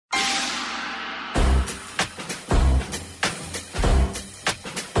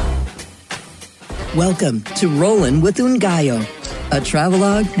Welcome to Rollin' with Ungayo, a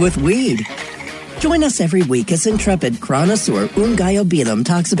travelogue with weed. Join us every week as intrepid chronosaur Ungayo Bilam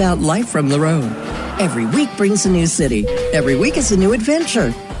talks about life from the road. Every week brings a new city. Every week is a new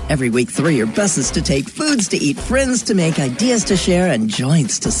adventure. Every week 3 are buses to take, foods to eat, friends to make, ideas to share, and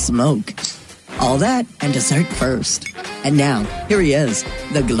joints to smoke. All that and dessert first. And now, here he is,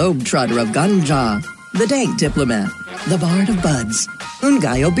 the globetrotter of ganja, the dank diplomat, the bard of buds,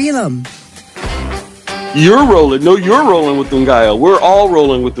 Ungayo Bilam. You're rolling with Ungayo. We're all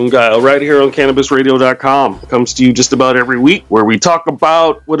rolling with Ungayo right here on CannabisRadio.com. It comes to you just about every week where we talk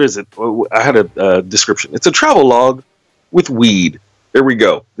about, what is it? I had a description. It's a travel log with weed. There we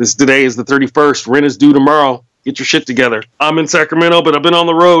go. Today is the 31st. Rent is due tomorrow. Get your shit together. I'm in Sacramento, but I've been on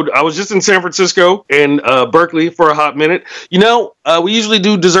the road. I was just in San Francisco and Berkeley for a hot minute. You know, we usually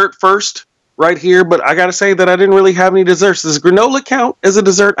do dessert first right here, but I got to say that I didn't really have any desserts. Does granola count as a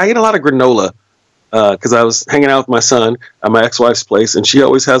dessert? I ate a lot of granola because I was hanging out with my son at my ex-wife's place, and she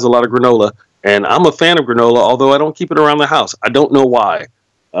always has a lot of granola. And I'm a fan of granola, although I don't keep it around the house. I don't know why.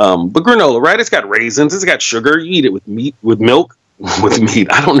 But granola, right? It's got raisins. It's got sugar. You eat it with meat, with milk, with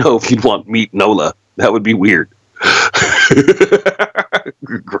meat. I don't know if you'd want meat nola. That would be weird.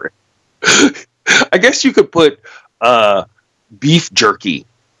 Great. I guess you could put beef jerky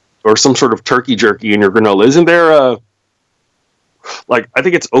or some sort of turkey jerky in your granola. Isn't there I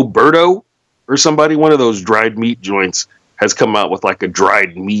think it's Oberto or somebody, one of those dried meat joints has come out with like a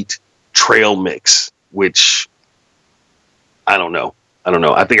dried meat trail mix, which I don't know.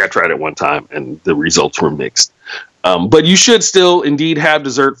 I think I tried it one time and the results were mixed. But you should still indeed have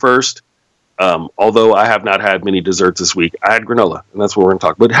dessert first. Although I have not had many desserts this week. I had granola, and that's what we're going to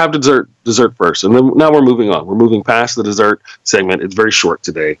talk about. But have dessert first. And then now we're moving on. We're moving past the dessert segment. It's very short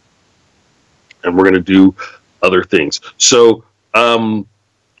today. And we're going to do other things. So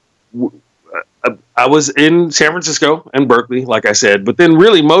I was in San Francisco and Berkeley, like I said, but then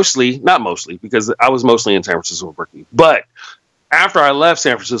really not mostly, because I was mostly in San Francisco and Berkeley. But after I left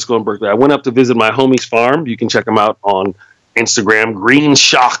San Francisco and Berkeley, I went up to visit my homie's farm. You can check him out on Instagram, Green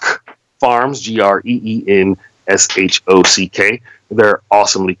Shock Farms, GreenShock. They're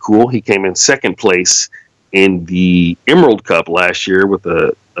awesomely cool. He came in second place in the Emerald Cup last year with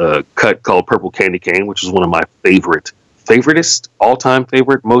a cut called Purple Candy Cane, which is one of my favoritist, all-time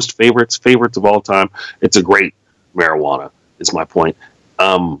favorite, most favorites of all time. It's a great marijuana, is my point.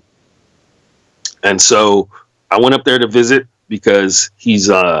 And so I went up there to visit because he's,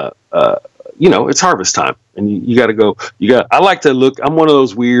 it's harvest time. And you got to go. I like to look. I'm one of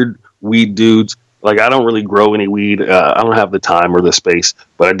those weird weed dudes. Like, I don't really grow any weed. I don't have the time or the space,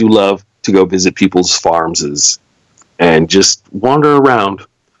 but I do love to go visit people's farms and just wander around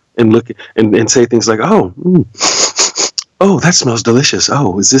and look and say things like, oh, that smells delicious.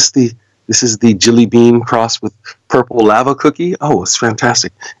 Oh, this is the Jilly Bean crossed with purple lava cookie. Oh, it's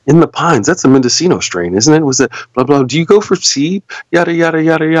fantastic. In the Pines, that's a Mendocino strain, isn't it? Was it blah, blah. Do you go for seed? Yada, yada,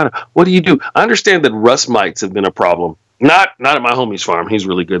 yada, yada. What do you do? I understand that rust mites have been a problem. Not at my homie's farm. He's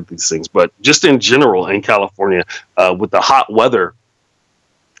really good at these things. But just in general in California, with the hot weather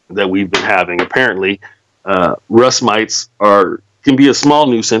that we've been having, apparently rust mites can be a small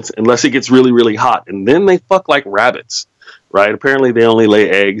nuisance unless it gets really, really hot. And then they fuck like rabbits, right? Apparently they only lay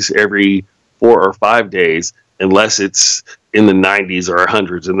eggs every 4 or 5 days unless it's in the 90s or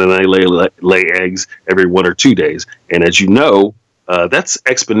 100s. And then they lay eggs every 1 or 2 days. And as you know, that's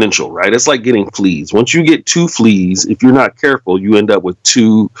exponential, right? It's like getting fleas. Once you get 2 fleas, if you're not careful, you end up with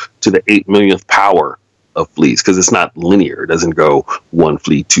 2 to the 8 millionth power of fleas because it's not linear. It doesn't go 1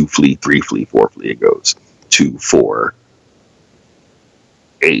 flea, 2 flea, 3 flea, 4 flea. It goes 2, 4,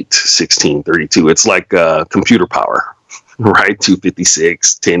 8, 16, 32. It's like computer power, right?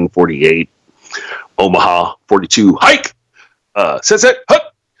 256, 1048, Omaha, 42, hike! Set,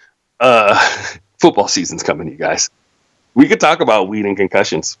 hut! Football season's coming, you guys. We could talk about weed and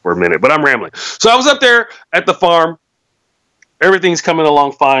concussions for a minute, but I'm rambling. So I was up there at the farm. Everything's coming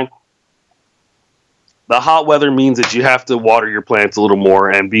along fine. The hot weather means that you have to water your plants a little more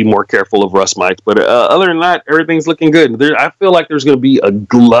and be more careful of rust mites. But other than that, everything's looking good. I feel like there's going to be a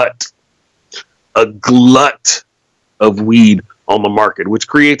glut of weed on the market, which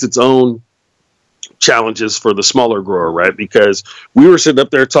creates its own challenges for the smaller grower, right? Because we were sitting up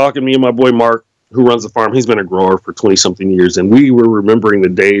there talking, me and my boy Mark, who runs the farm. He's been a grower for 20 something years. And we were remembering the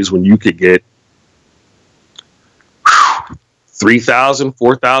days when you could get 3,000,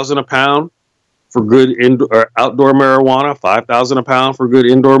 4,000 a pound for good outdoor marijuana, 5,000 a pound for good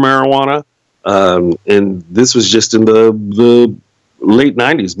indoor marijuana. And this was just in the late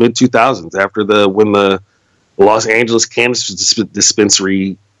 90s, mid 2000s, after when the Los Angeles cannabis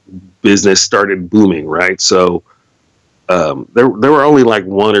dispensary business started booming, right? So there were only like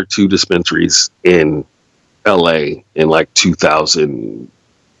 1 or 2 dispensaries in LA in like 2000.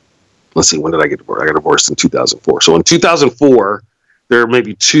 Let's see, when did I get divorced? I got divorced in 2004. So in 2004, there were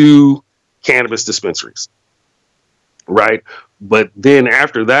maybe 2 cannabis dispensaries, right? But then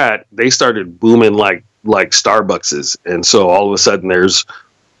after that, they started booming like Starbucks's, and so all of a sudden there's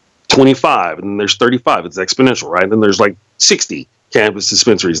 25, and then there's 35. It's exponential, right? And then there's like 60 cannabis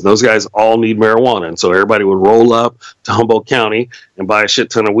dispensaries, and those guys all need marijuana, and so everybody would roll up to Humboldt County and buy a shit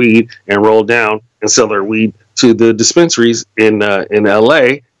ton of weed and roll down and sell their weed to the dispensaries in LA.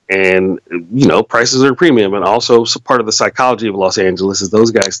 And, you know, prices are premium. And also, so part of the psychology of Los Angeles is those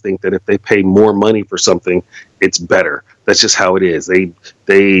guys think that if they pay more money for something, it's better. That's just how it is.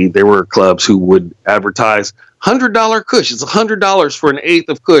 There were clubs who would advertise $100 Kush. It's $100 for an eighth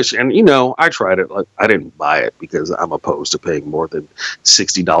of Kush. And, you know, I tried it. Like, I didn't buy it because I'm opposed to paying more than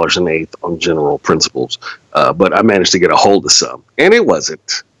 $60 an eighth on general principles. But I managed to get a hold of some. And it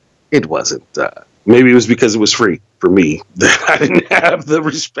wasn't. Maybe it was because it was free for me that I didn't have the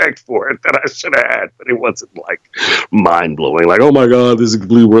respect for it that I should have had, but it wasn't like mind blowing. Like, oh my God, this is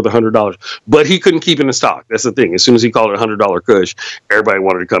completely worth $100. But he couldn't keep it in stock. That's the thing. As soon as he called it $100 Kush, everybody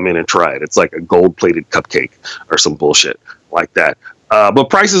wanted to come in and try it. It's like a gold plated cupcake or some bullshit like that. But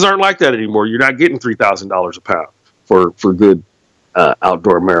prices aren't like that anymore. You're not getting $3,000 a pound for good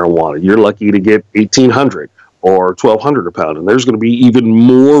outdoor marijuana. You're lucky to get $1,800 or $1,200 a pound. And there's going to be even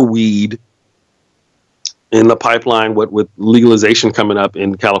more weed in the pipeline with legalization coming up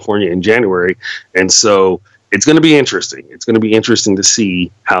in California in January. And so it's going to be interesting. It's going to be interesting to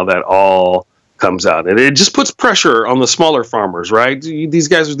see how that all comes out. And it just puts pressure on the smaller farmers, right? These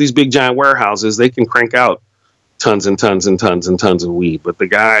guys with these big giant warehouses, they can crank out tons and tons and tons and tons of weed. But the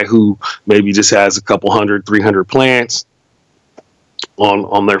guy who maybe just has a couple 100, 300 plants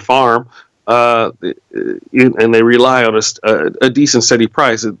on their farm, and they rely on a decent steady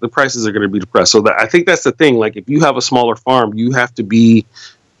price, the prices are going to be depressed. So I think that's the thing. Like, if you have a smaller farm, you have to be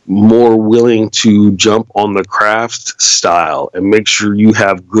more willing to jump on the craft style and make sure you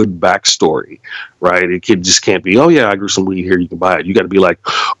have good backstory, right? Just can't be, oh yeah, I grew some weed here, you can buy it. You got to be like,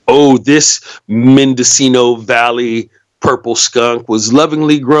 oh, this Mendocino Valley purple skunk was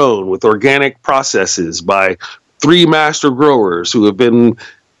lovingly grown with organic processes by 3 master growers who have been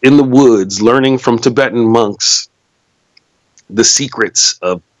in the woods learning from Tibetan monks the secrets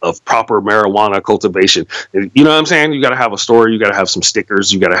of proper marijuana cultivation. You know what I'm saying? You got to have a story. You got to have some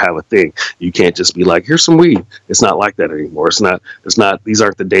stickers. You got to have a thing. You can't just be like, here's some weed. It's not like that anymore. It's not, these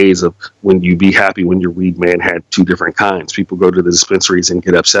aren't the days of when you be happy when your weed man had 2 different kinds. People go to the dispensaries and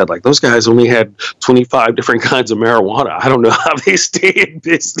get upset. Like, those guys only had 25 different kinds of marijuana. I don't know how they stay in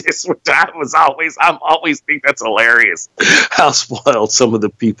business, which I always think that's hilarious how spoiled some of the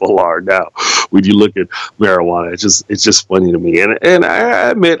people are now when you look at marijuana. It's just funny to me. And I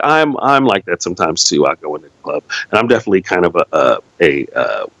admit, I'm like that sometimes too. I go into the club, and I'm definitely kind of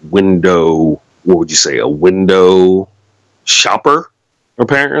a window. What would you say? A window shopper,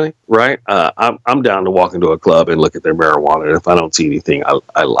 apparently, right? I'm down to walk into a club and look at their marijuana, and if I don't see anything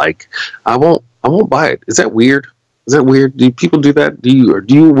I like, I won't buy it. Is that weird? Do people do that? Do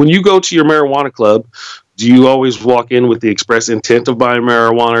you when you go to your marijuana club, do you always walk in with the express intent of buying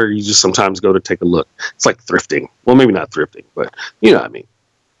marijuana, or you just sometimes go to take a look? It's like thrifting. Well, maybe not thrifting, but you know what I mean.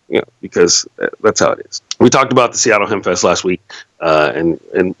 You know, because that's how it is. We talked about the Seattle Hemp Fest last week, and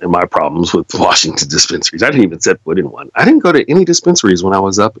my problems with Washington dispensaries. I didn't even set foot in one. I didn't go to any dispensaries when I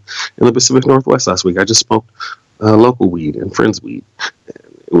was up in the Pacific Northwest last week. I just smoked local weed and friends' weed.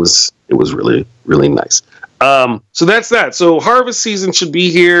 And it was really, really nice. So that's that. So harvest season should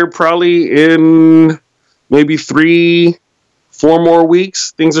be here probably in maybe 3-4 more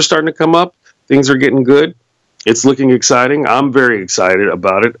weeks. Things are starting to come up. Things are getting good. It's looking exciting. I'm very excited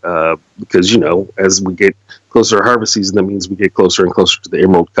about it because, you know, as we get closer to harvest season, that means we get closer and closer to the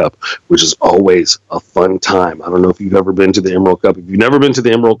Emerald Cup, which is always a fun time. I don't know if you've ever been to the Emerald Cup. If you've never been to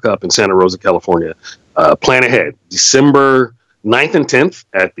the Emerald Cup in Santa Rosa, California, plan ahead. December 9th and 10th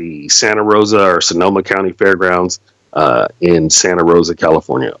at the Santa Rosa or Sonoma County Fairgrounds in Santa Rosa,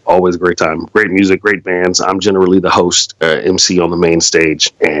 California. Always a great time. Great music, great bands. I'm generally the host, MC on the main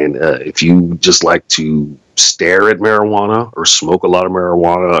stage. And if you just like to stare at marijuana or smoke a lot of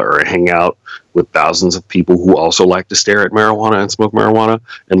marijuana or hang out with thousands of people who also like to stare at marijuana and smoke marijuana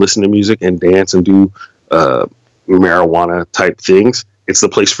and listen to music and dance and do marijuana type things, it's the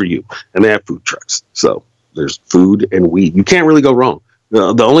place for you. And they have food trucks. So there's food and weed. You can't really go wrong.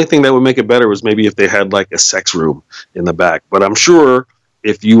 The only thing that would make it better was maybe if they had like a sex room in the back. But I'm sure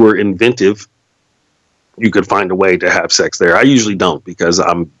if you were inventive you could find a way to have sex there. I usually don't because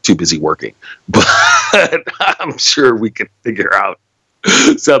I'm too busy working, but I'm sure we could figure out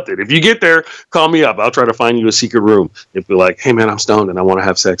something. If you get there, call me up. I'll try to find you a secret room. If you're like, hey man, I'm stoned and I want to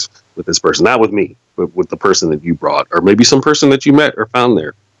have sex with this person, not with me, but with the person that you brought, or maybe some person that you met or found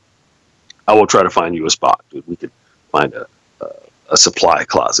there, I will try to find you a spot. Dude, we could find a supply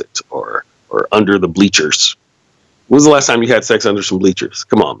closet or under the bleachers. When was the last time you had sex under some bleachers?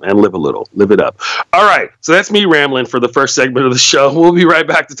 Come on, man. Live a little. Live it up. All right. So that's me rambling for the first segment of the show. We'll be right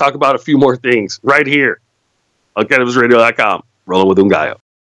back to talk about a few more things right here on CannabisRadio.com. Rolling with Ungayo.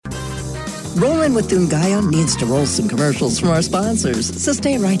 Rolling with Ungayo needs to roll some commercials from our sponsors, so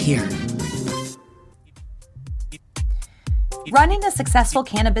stay right here. Running a successful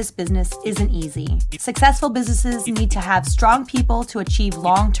cannabis business isn't easy. Successful businesses need to have strong people to achieve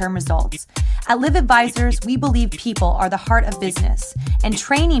long-term results. At Live Advisors, we believe people are the heart of business, and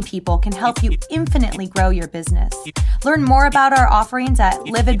training people can help you infinitely grow your business. Learn more about our offerings at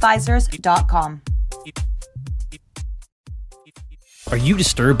liveadvisors.com. Are you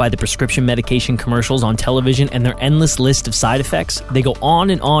disturbed by the prescription medication commercials on television and their endless list of side effects? They go on,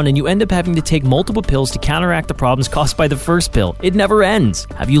 and you end up having to take multiple pills to counteract the problems caused by the first pill. It never ends.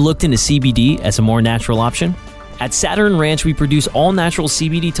 Have you looked into CBD as a more natural option? At Saturn Ranch, we produce all-natural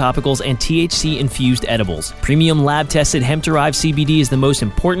CBD topicals and THC-infused edibles. Premium lab-tested hemp-derived CBD is the most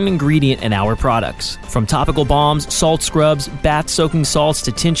important ingredient in our products. From topical balms, salt scrubs, bath-soaking salts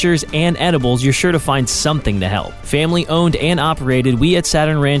to tinctures and edibles, you're sure to find something to help. Family-owned and operated, we at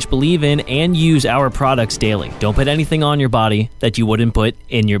Saturn Ranch believe in and use our products daily. Don't put anything on your body that you wouldn't put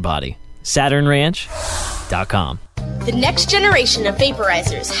in your body. SaturnRanch.com. The next generation of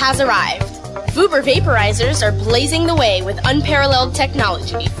vaporizers has arrived. Vuber vaporizers are blazing the way with unparalleled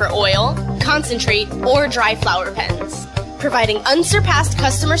technology for oil, concentrate, or dry flower pens. Providing unsurpassed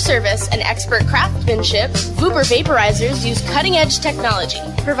customer service and expert craftsmanship, Vuber vaporizers use cutting-edge technology,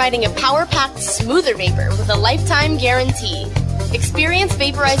 providing a power-packed, smoother vapor with a lifetime guarantee. Experience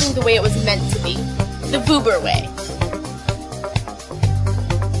vaporizing the way it was meant to be. The Vuber way.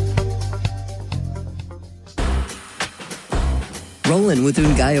 Rollin' with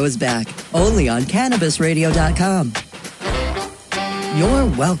Ungayo is back, only on CannabisRadio.com. You're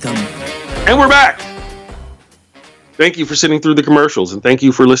welcome. And we're back. Thank you for sitting through the commercials, and thank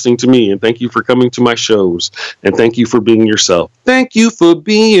you for listening to me, and thank you for coming to my shows, and thank you for being yourself. Thank you for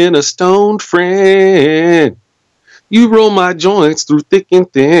being a stoned friend. You roll my joints through thick and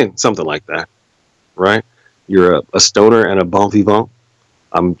thin. Something like that, right? You're a stoner and a bon vivant.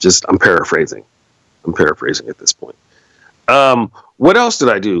 I'm paraphrasing. I'm paraphrasing at this point. What else did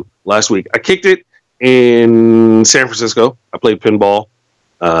I do last week? I kicked it in San Francisco. I played pinball.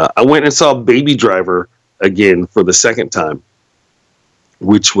 I went and saw Baby Driver again for the second time,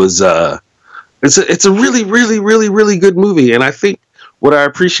 which was it's a really, really, really, really good movie. And I think what I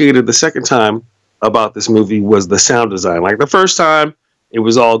appreciated the second time about this movie was the sound design. Like the first time, it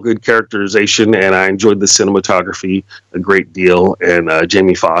was all good characterization, and I enjoyed the cinematography a great deal. And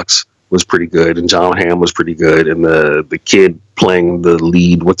Jamie Foxx was pretty good, and John Hamm was pretty good, and the kid playing the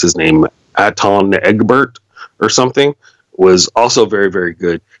lead, what's his name, Aton Egbert or something, was also very, very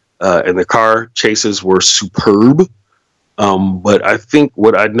good. And the car chases were superb. But I think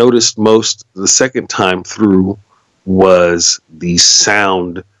what I noticed most the second time through was the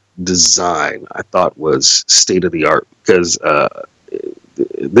sound design. I thought was state of the art, because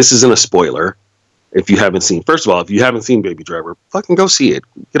this isn't a spoiler. If you haven't seen, first of all, if you haven't seen Baby Driver, fucking go see it.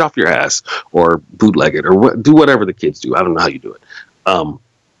 Get off your ass, or bootleg it, or do whatever the kids do. I don't know how you do it.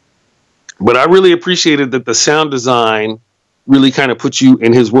 But I really appreciated that the sound design really kind of puts you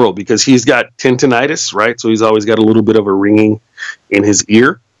in his world, because he's got tinnitus, right? So he's always got a little bit of a ringing in his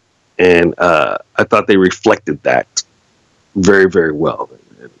ear. And I thought they reflected that very, very well.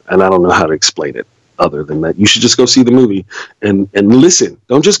 And I don't know how to explain it other than that. You should just go see the movie and listen.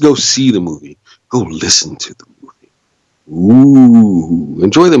 Don't just go see the movie. Go listen to the movie. Ooh,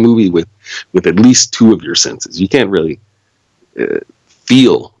 enjoy the movie with at least two of your senses. You can't really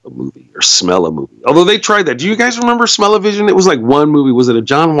feel a movie or smell a movie. Although they tried that. Do you guys remember Smell-O-Vision? It was like one movie. Was it a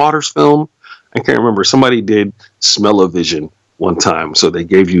John Waters film? I can't remember. Somebody did Smell-O-Vision one time. So they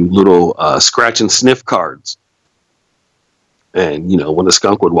gave you little scratch and sniff cards. And, you know, when a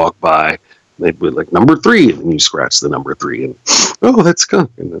skunk would walk by, they'd be like, number 3, and you scratch the number 3, and oh, that's skunk.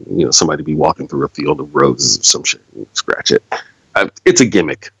 And then, you know, somebody be walking through a field of roses or some shit, and you scratch it. It's a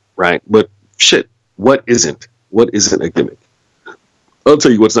gimmick, right? But shit, what isn't? What isn't a gimmick? I'll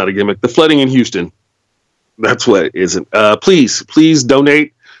tell you what's not a gimmick. The flooding in Houston. That's what isn't. Please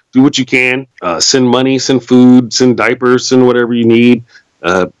donate. Do what you can. Send money, send food, send diapers, send whatever you need.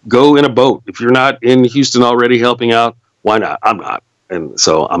 go in a boat. If you're not in Houston already helping out, why not? I'm not. And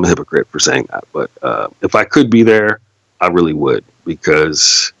so I'm a hypocrite for saying that. But if I could be there, I really would,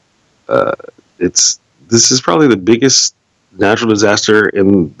 because this is probably the biggest natural disaster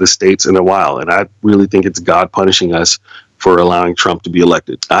in the States in a while. And I really think it's God punishing us for allowing Trump to be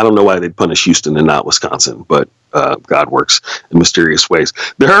elected. I don't know why they'd punish Houston and not Wisconsin, but God works in mysterious ways.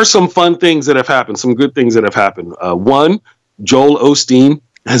 There are some fun things that have happened, some good things that have happened. One, Joel Osteen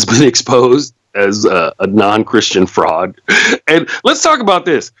has been exposed as a non-Christian fraud. And let's talk about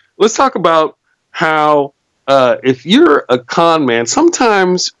this. Let's talk about how if you're a con man,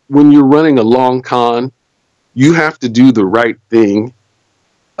 sometimes when you're running a long con, you have to do the right thing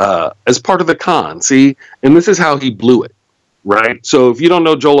as part of the con. See, and this is how he blew it, right? So if you don't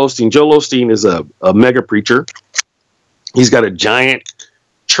know Joel Osteen is a mega preacher. He's got a giant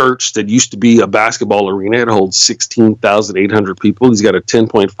church that used to be a basketball arena. It holds 16,800 people. He's got a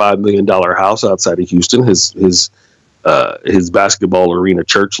 $10.5 million house outside of Houston. His basketball arena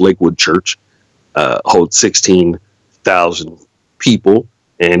church, Lakewood Church, holds 16,000 people.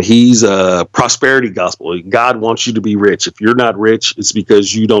 And he's a prosperity gospel. God wants you to be rich. If you're not rich, it's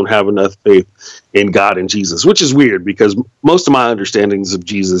because you don't have enough faith in God and Jesus, which is weird because most of my understandings of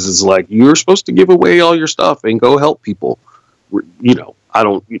Jesus is like, you're supposed to give away all your stuff and go help people. You know,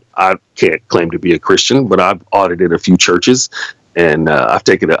 I can't claim to be a Christian, but I've audited a few churches, and I've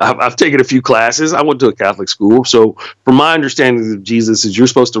taken a few classes. I went to a Catholic school, so from my understanding of Jesus, is you're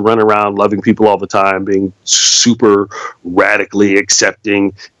supposed to run around loving people all the time, being super radically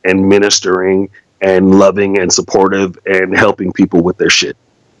accepting and ministering and loving and supportive and helping people with their shit.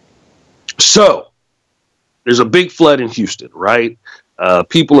 So there's a big flood in Houston, right?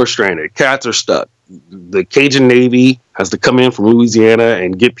 People are stranded. Cats are stuck. The Cajun Navy has to come in from Louisiana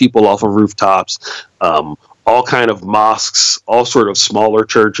and get people off of rooftops. All kind of mosques, all sort of smaller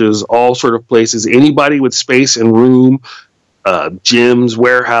churches, all sort of places. Anybody with space and room, gyms,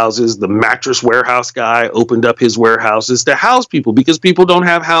 warehouses. The mattress warehouse guy opened up his warehouses to house people because people don't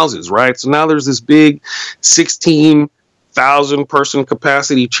have houses, right? So now there's this big 16,000 person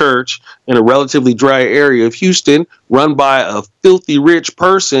capacity church in a relatively dry area of Houston run by a filthy rich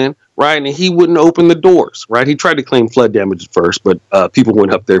person, right? And he wouldn't open the doors, right? He tried to claim flood damage at first, but people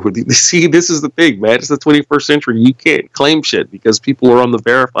went up there with you. See, this is the thing, man. It's the 21st century. You can't claim shit because people are on the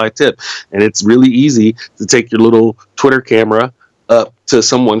verified tip. And it's really easy to take your little Twitter camera up to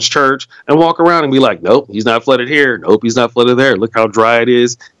someone's church and walk around and be like, nope, he's not flooded here. Nope, he's not flooded there. Look how dry it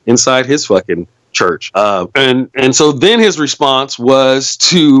is inside his fucking church. And so then his response was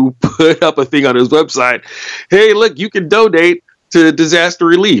to put up a thing on his website. Hey, look, you can donate to disaster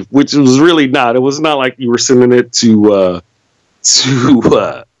relief, which was really not. It was not like you were sending it to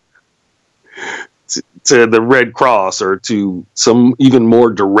the Red Cross or to some even more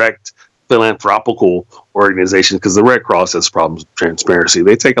direct philanthropical organization, because the Red Cross has problems with transparency.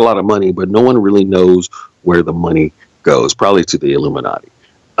 They take a lot of money, but no one really knows where the money goes, probably to the Illuminati.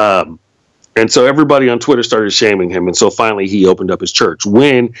 And so everybody on Twitter started shaming him. And so finally he opened up his church.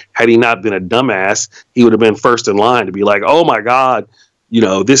 When, had he not been a dumbass, he would have been first in line to be like, oh my God, you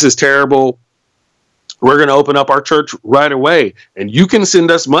know, this is terrible. We're going to open up our church right away. And you can send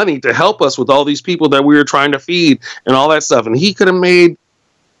us money to help us with all these people that we were trying to feed and all that stuff. And he could have made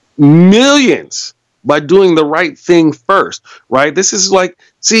millions by doing the right thing first, right? This is like,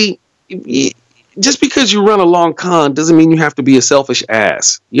 see, just because you run a long con doesn't mean you have to be a selfish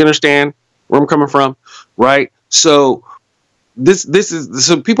ass. You understand where I'm coming from, right? So this is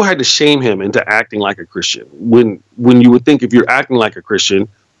so people had to shame him into acting like a Christian when you would think if you're acting like a Christian,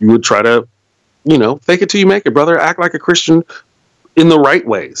 you would try to, you know, fake it till you make it, brother. Act like a Christian in the right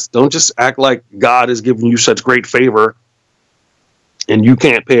ways. Don't just act like God has given you such great favor and you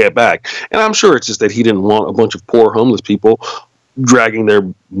can't pay it back. And I'm sure it's just that he didn't want a bunch of poor homeless people dragging their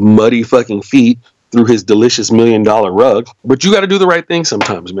muddy fucking feet through his delicious $1 million rug. But you got to do the right thing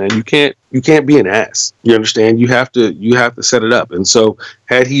sometimes, man. You can't be an ass. You understand? You have to set it up. And so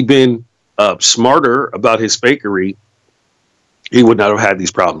had he been smarter about his fakery, he would not have had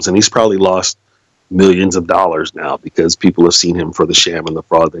these problems. And he's probably lost millions of dollars now because people have seen him for the sham and the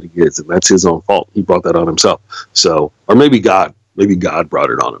fraud that he is. And that's his own fault. He brought that on himself. So, or maybe God brought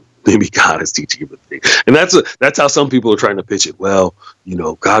it on him. Maybe God is teaching him the thing. And that's how some people are trying to pitch it. Well, you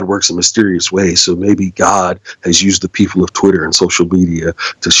know, God works in mysterious ways. So maybe God has used the people of Twitter and social media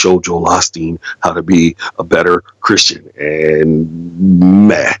to show Joel Osteen how to be a better Christian. And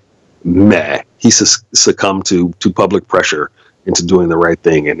meh. He succumbed to public pressure into doing the right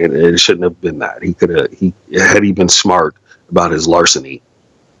thing. And it shouldn't have been that. Had he been smart about his larceny,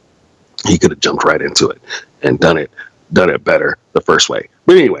 he could have jumped right into it and done it better the first way.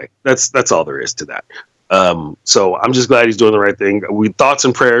 But anyway, that's all there is to that. So I'm just glad he's doing the right thing. We thoughts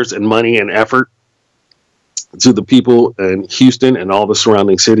and prayers and money and effort to the people in Houston and all the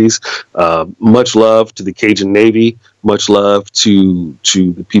surrounding cities. Much love to the Cajun Navy. Much love to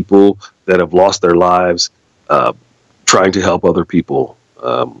the people that have lost their lives trying to help other people.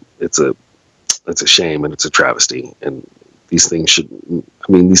 It's a shame and it's a travesty. And these things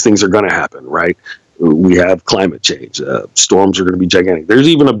these things are going to happen, right? We have climate change. Storms are going to be gigantic. There's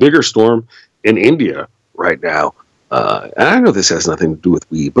even a bigger storm in India right now. And I know this has nothing to do with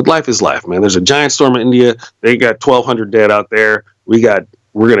weed, but life is life, man. There's a giant storm in India. They got 1,200 dead out there. We're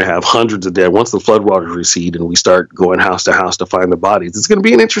going to have hundreds of dead once the floodwaters recede and we start going house to house to find the bodies. It's going to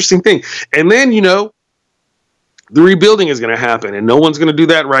be an interesting thing. And then, the rebuilding is going to happen, and no one's going to do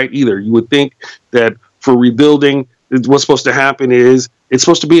that right either. You would think that for rebuilding, what's supposed to happen is it's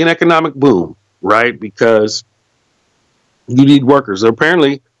supposed to be an economic boom, right? Because you need workers.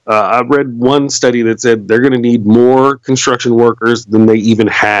 Apparently, I read one study that said they're going to need more construction workers than they even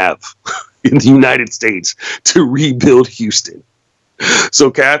have in the United States to rebuild Houston.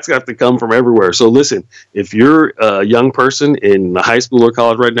 So cats have to come from everywhere. So listen, if you're a young person in high school or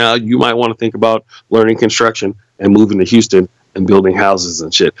college right now, you might want to think about learning construction and moving to Houston and building houses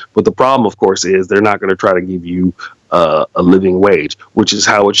and shit. But the problem, of course, is they're not going to try to give you a living wage, which is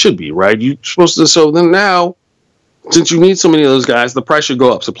how it should be, right? You're supposed to. So then now, since you need so many of those guys, the price should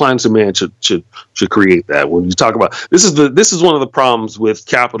go up. Supply and demand should create that. When you talk about this is one of the problems with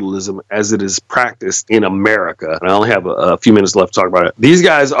capitalism as it is practiced in America. And I only have a few minutes left to talk about it. These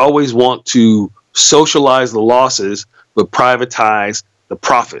guys always want to socialize the losses, but privatize the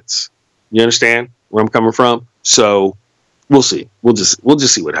profits. You understand where I'm coming from? So we'll see. We'll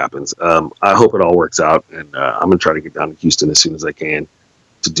just see what happens. I hope it all works out, and I'm gonna try to get down to Houston as soon as I can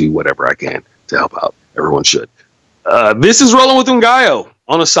to do whatever I can to help out. Everyone should. This is Rolling with Ngaio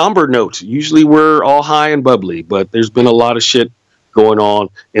on a somber note. Usually we're all high and bubbly, but there's been a lot of shit going on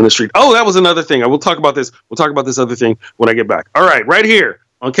in the street. Oh, that was another thing. I will talk about this. We'll talk about this other thing when I get back. All right, right here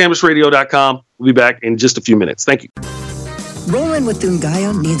on CannabisRadio.com. We'll be back in just a few minutes. Thank you. Rolling with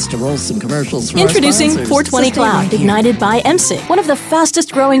Ngaio needs to roll some commercials for Introducing our sponsors. 420 So stay Cloud, right here. ignited by MSIG, one of the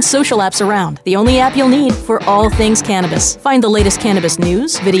fastest growing social apps around. The only app you'll need for all things cannabis. Find the latest cannabis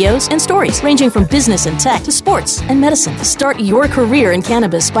news, videos, and stories, ranging from business and tech to sports and medicine. Start your career in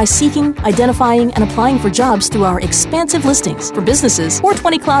cannabis by seeking, identifying, and applying for jobs through our expansive listings. For businesses,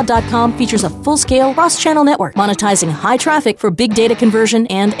 420cloud.com features a full-scale cross-channel network, monetizing high traffic for big data conversion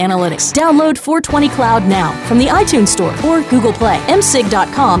and analytics. Download 420 Cloud now from the iTunes Store or Google Play.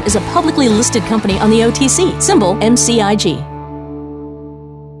 MSIG.com is a publicly listed company on the OTC, symbol MCIG.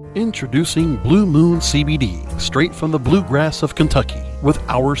 Introducing Blue Moon CBD, straight from the bluegrass of Kentucky. With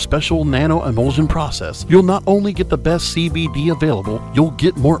our special nano emulsion process, you'll not only get the best CBD available, you'll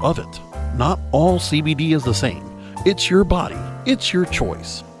get more of it. Not all CBD is the same. It's your body. It's your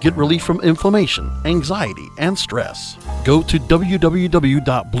choice. Get relief from inflammation, anxiety, and stress. Go to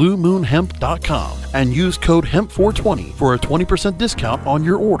www.bluemoonhemp.com and use code HEMP420 for a 20% discount on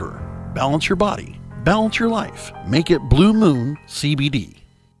your order. Balance your body. Balance your life. Make it Blue Moon CBD.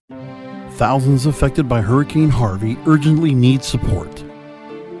 Thousands affected by Hurricane Harvey urgently need support.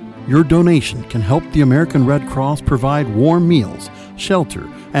 Your donation can help the American Red Cross provide warm meals, shelter,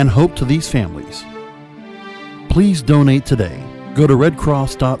 and hope to these families. Please donate today. Go to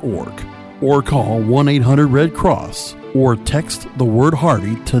redcross.org or call 1-800-RED-CROSS or text the word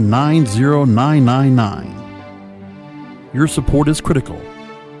Harvey to 90999. Your support is critical.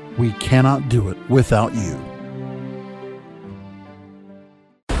 We cannot do it without you.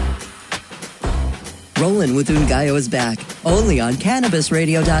 Rolling with Ngaio is back, only on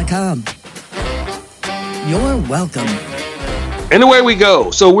CannabisRadio.com. You're welcome. And away we go.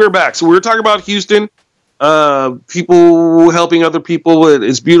 So we're back. So we were talking about Houston. People helping other people.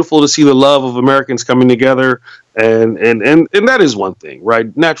 It's beautiful to see the love of Americans coming together, and that is one thing,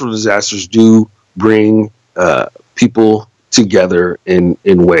 right? Natural disasters do bring people together in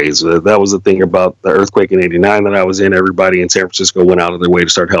ways. That was the thing about the earthquake in '89 that I was in. Everybody in San Francisco went out of their way to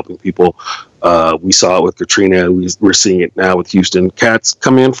start helping people. We saw it with Katrina. We're seeing it now with Houston. Cats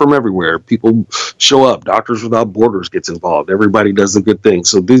come in from everywhere. People show up. Doctors Without Borders gets involved. Everybody does the good thing.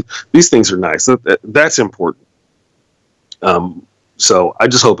 So these things are nice. That's important. So I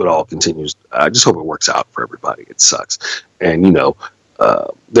just hope it all continues. I just hope it works out for everybody. It sucks. And,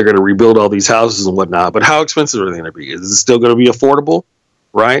 they're going to rebuild all these houses and whatnot. But how expensive are they going to be? Is it still going to be affordable?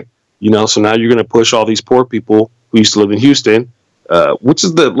 Right? So now you're going to push all these poor people who used to live in Houston, which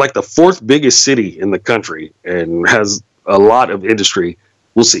is the fourth biggest city in the country and has a lot of industry.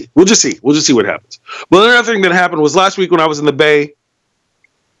 We'll see. We'll just see what happens. Well, another thing that happened was last week when I was in the Bay,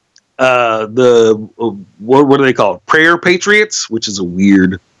 what do they call it? Prayer Patriots, which is a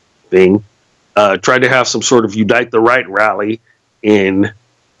weird thing. Tried to have some sort of Unite the Right rally in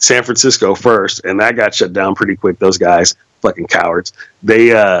San Francisco first, and that got shut down pretty quick. Those guys, fucking cowards. They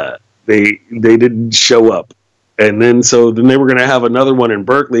didn't show up, and then they were going to have another one in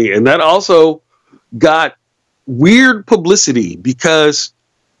Berkeley, and that also got weird publicity because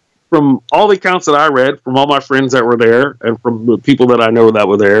from all the accounts that I read, from all my friends that were there, and from the people that I know that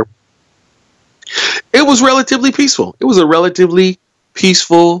were there, it was relatively peaceful. It was a relatively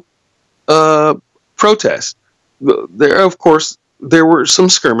peaceful protest. Of course, there were some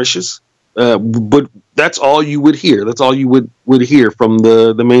skirmishes, but that's all you would hear. That's all you would hear from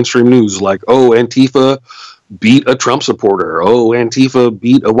the mainstream news. Like, oh, Antifa beat a Trump supporter. Oh, Antifa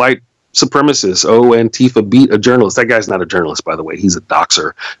beat a white supremacist. Oh, Antifa beat a journalist. That guy's not a journalist, by the way. He's a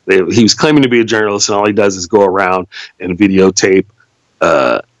doxer. He was claiming to be a journalist, and all he does is go around and videotape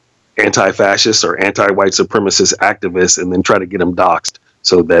anti-fascist or anti-white supremacist activists and then try to get them doxed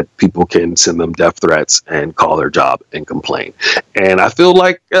so that people can send them death threats and call their job and complain. And I feel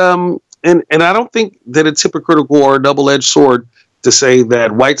like, and I don't think that it's hypocritical or a double-edged sword to say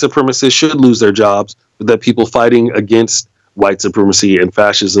that white supremacists should lose their jobs, but that people fighting against white supremacy and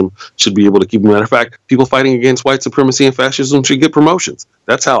fascism should be able to keep them. Matter of fact, people fighting against white supremacy and fascism should get promotions.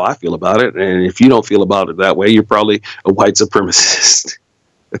 That's how I feel about it. And if you don't feel about it that way, you're probably a white supremacist.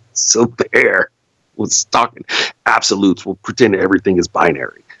 So there, was talking absolutes. We'll pretend everything is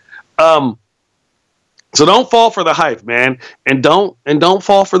binary. So don't fall for the hype, man, and don't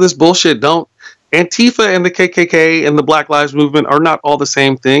fall for this bullshit. Don't. Antifa and the KKK and the Black Lives Movement are not all the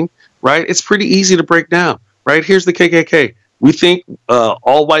same thing, right? It's pretty easy to break down, right? Here's the KKK. We think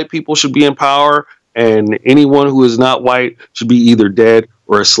all white people should be in power, and anyone who is not white should be either dead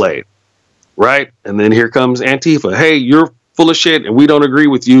or a slave, right? And then here comes Antifa. Hey, you're full of shit, and we don't agree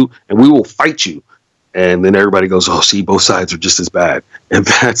with you, and we will fight you. And then everybody goes, oh, see, both sides are just as bad. And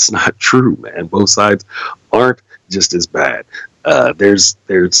that's not true, man. Both sides aren't just as bad. There's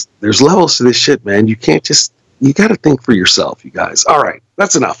levels to this shit, man. You can't just, you got to think for yourself, you guys. All right,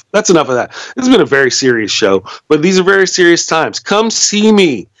 that's enough. That's enough of that. This has been a very serious show, but these are very serious times. Come see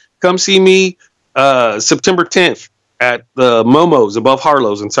me. September 10th at the Momo's above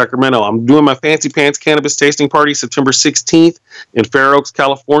Harlow's in Sacramento. I'm doing my Fancy Pants Cannabis Tasting Party September 16th in Fair Oaks,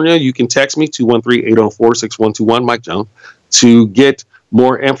 California. You can text me 213-804-6121, Mike Jones, to get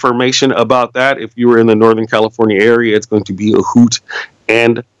more information about that. If you were in the Northern California area, it's going to be a hoot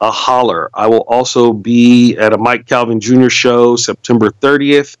and a holler. I will also be at a Mike Calvin Jr. show September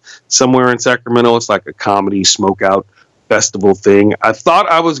 30th, somewhere in Sacramento. It's like a comedy smokeout festival thing. I thought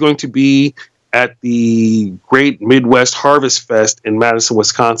I was going to be at the Great Midwest Harvest Fest in Madison,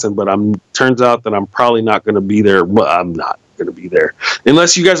 Wisconsin, but turns out that I'm probably not going to be there. Well, I'm not going to be there.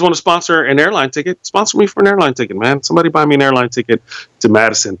 Unless you guys want to sponsor an airline ticket, sponsor me for an airline ticket, man. Somebody buy me an airline ticket to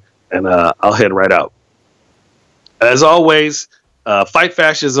Madison, and I'll head right out. As always, fight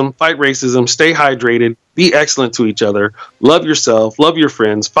fascism, fight racism, stay hydrated, be excellent to each other, love yourself, love your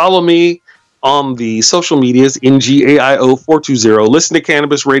friends. Follow me on the social medias, NGAIO420. Listen to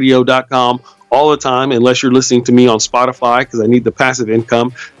CannabisRadio.com all the time, unless you're listening to me on Spotify, because I need the passive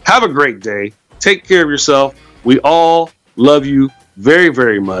income. Have a great day. Take care of yourself. We all love you very,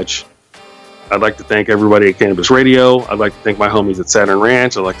 very much. I'd like to thank everybody at Cannabis Radio. I'd like to thank my homies at Saturn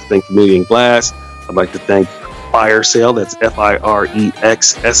Ranch. I'd like to thank Chameleon Glass. I'd like to thank Fire Sale, that's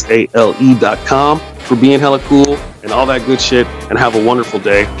FIREXSALE.com, for being hella cool and all that good shit. And have a wonderful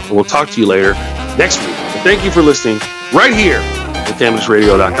day. And we'll talk to you later next week. And thank you for listening right here at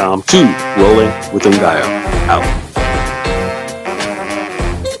CannabisRadio.com to Rolling with Ngaio. Out.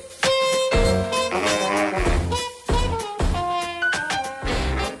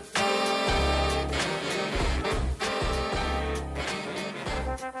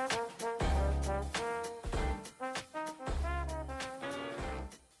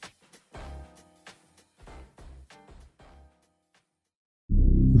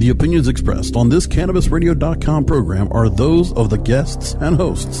 The opinions expressed on this CannabisRadio.com program are those of the guests and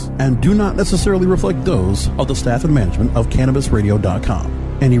hosts and do not necessarily reflect those of the staff and management of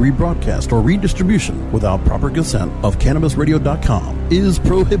CannabisRadio.com. Any rebroadcast or redistribution without proper consent of CannabisRadio.com is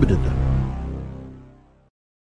prohibited.